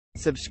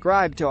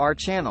subscribe to our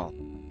channel.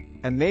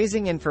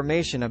 Amazing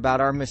information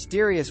about our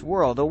mysterious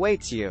world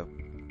awaits you.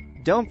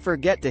 Don't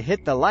forget to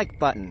hit the like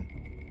button.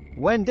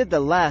 When did the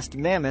last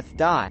mammoth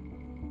die?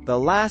 The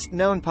last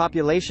known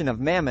population of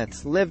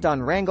mammoths lived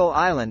on Wrangel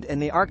Island in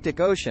the Arctic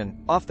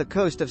Ocean, off the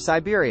coast of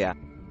Siberia.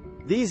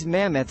 These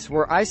mammoths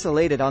were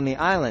isolated on the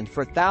island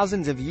for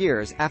thousands of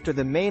years after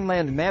the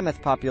mainland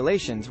mammoth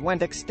populations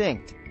went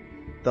extinct.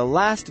 The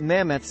last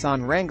mammoths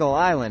on Wrangel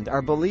Island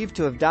are believed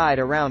to have died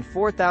around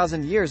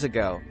 4,000 years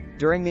ago,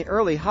 during the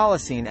early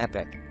Holocene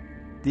epoch.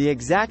 The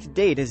exact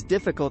date is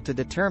difficult to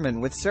determine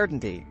with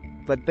certainty,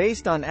 but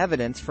based on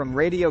evidence from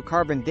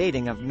radiocarbon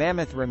dating of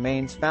mammoth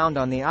remains found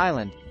on the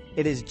island,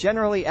 it is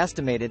generally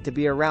estimated to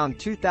be around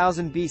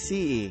 2000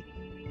 BCE.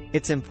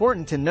 It's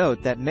important to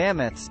note that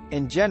mammoths,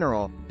 in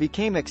general,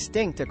 became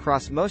extinct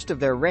across most of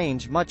their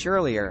range much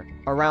earlier,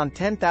 around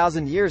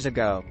 10,000 years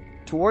ago,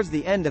 towards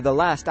the end of the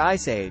last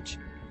ice age.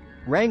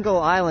 Wrangel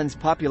Island's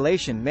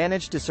population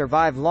managed to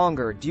survive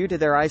longer due to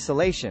their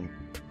isolation,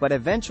 but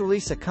eventually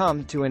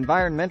succumbed to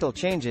environmental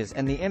changes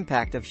and the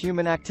impact of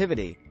human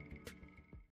activity.